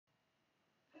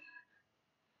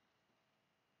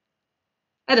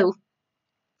Hello.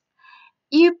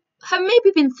 You have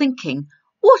maybe been thinking,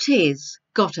 what is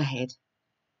Got Ahead?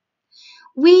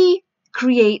 We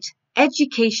create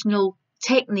educational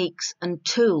techniques and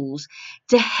tools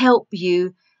to help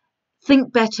you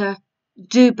think better,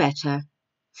 do better,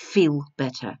 feel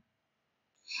better.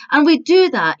 And we do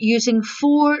that using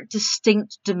 4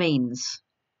 distinct domains.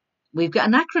 We've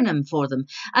got an acronym for them.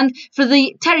 And for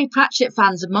the Terry Pratchett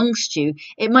fans amongst you,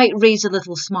 it might raise a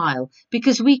little smile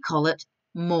because we call it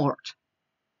Mort.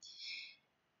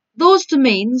 Those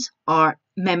domains are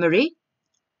memory,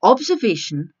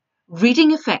 observation,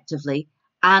 reading effectively,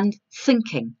 and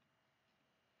thinking.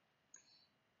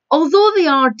 Although they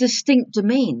are distinct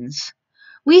domains,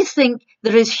 we think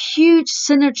there is huge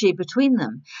synergy between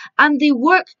them, and they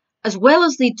work as well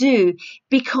as they do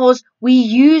because we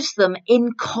use them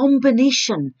in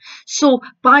combination. So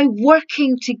by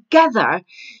working together,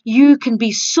 you can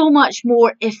be so much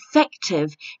more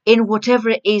effective in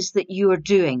whatever it is that you are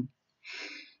doing.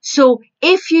 So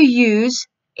if you use,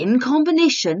 in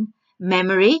combination,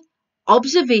 memory,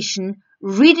 observation,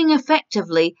 reading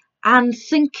effectively, and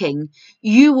thinking,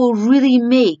 you will really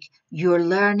make your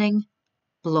learning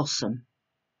blossom.